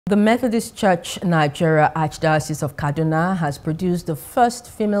The Methodist Church Nigeria Archdiocese of Kaduna has produced the first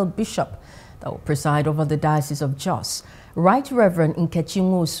female bishop that will preside over the Diocese of Jos. Right Reverend Nkechi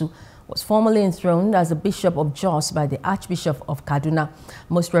Nwosu was formally enthroned as the Bishop of Jos by the Archbishop of Kaduna,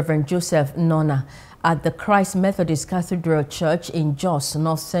 Most Reverend Joseph Nona, at the Christ Methodist Cathedral Church in Jos,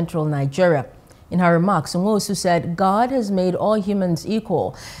 north-central Nigeria. In her remarks, Nwosu said God has made all humans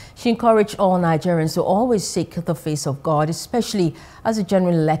equal. She encouraged all Nigerians to always seek the face of God, especially as the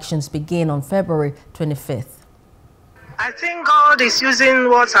general elections begin on February 25th. I think God is using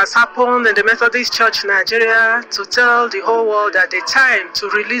what has happened in the Methodist Church Nigeria to tell the whole world that the time to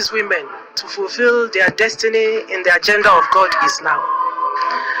release women to fulfill their destiny in the agenda of God is now.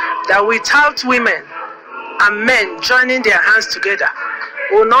 That without women and men joining their hands together,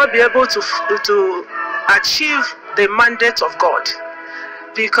 will not be able to achieve the mandate of God,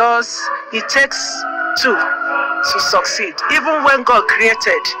 because it takes two to succeed. Even when God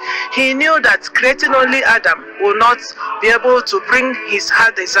created, he knew that creating only Adam will not be able to bring his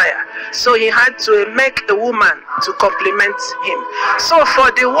heart desire, so he had to make a woman to complement him. So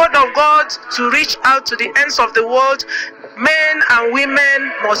for the word of God to reach out to the ends of the world, men and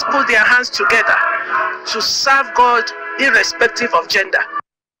women must put their hands together to serve God irrespective of gender.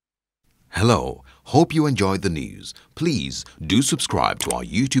 Hello, hope you enjoyed the news. Please do subscribe to our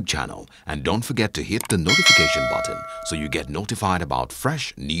YouTube channel and don't forget to hit the notification button so you get notified about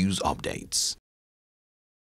fresh news updates.